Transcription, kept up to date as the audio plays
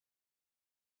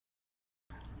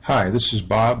Hi, this is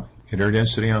Bob at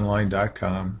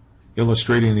AirDensityOnline.com,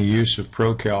 illustrating the use of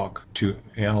ProCalc to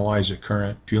analyze a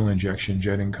current fuel injection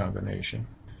jetting combination.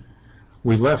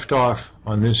 We left off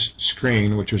on this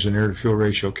screen, which was an air-to-fuel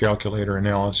ratio calculator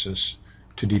analysis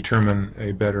to determine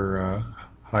a better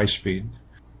high speed.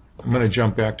 I'm going to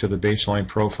jump back to the baseline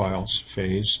profiles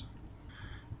phase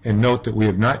and note that we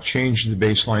have not changed the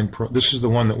baseline. This is the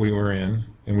one that we were in,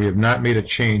 and we have not made a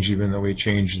change even though we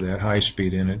changed that high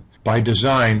speed in it. By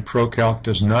design, ProCalc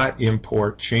does not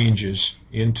import changes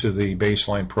into the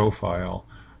baseline profile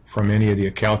from any of the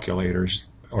calculators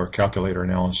or calculator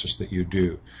analysis that you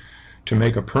do. To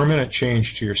make a permanent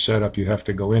change to your setup, you have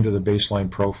to go into the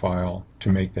baseline profile to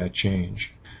make that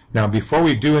change. Now, before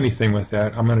we do anything with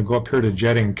that, I'm going to go up here to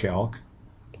Jetting Calc.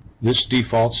 This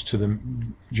defaults to the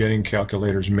Jetting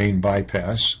Calculator's main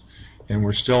bypass, and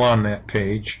we're still on that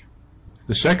page.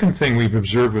 The second thing we've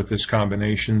observed with this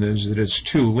combination is that it's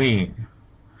too lean.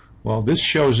 Well, this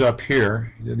shows up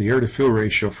here. The air-to-fuel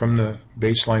ratio from the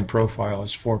baseline profile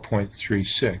is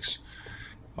 4.36.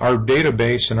 Our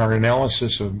database and our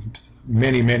analysis of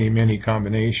many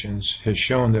combinations has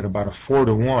shown that about a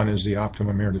 4-to-1 is the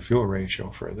optimum air-to-fuel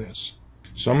ratio for this.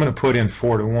 So I'm going to put in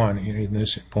 4-to-1 in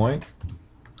this point.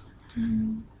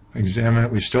 Examine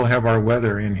it. We still have our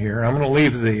weather in here. I'm going to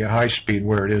leave the high speed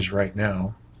where it is right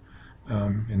now.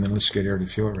 And then let's get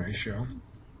air-to-fuel ratio.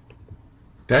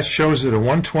 That shows that a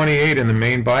 128 in the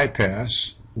main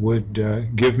bypass would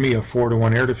give me a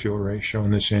 4-to-1 air-to-fuel ratio,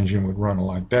 and this engine would run a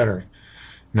lot better.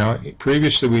 Now,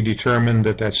 previously we determined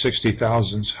that that 60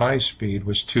 thousandths high speed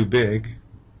was too big,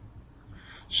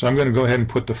 so I'm going to go ahead and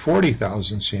put the 40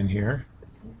 thousandths in here.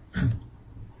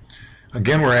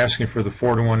 Again, we're asking for the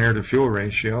 4-to-1 air-to-fuel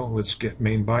ratio. Let's get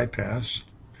main bypass.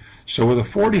 So with a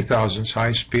 40 thousandths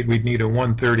high speed, we'd need a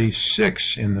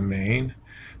 136 in the main.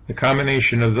 The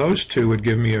combination of those two would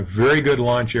give me a very good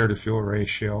launch air-to-fuel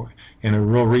ratio and a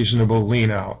real reasonable lean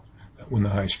out when the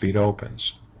high speed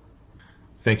opens.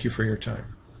 Thank you for your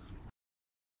time.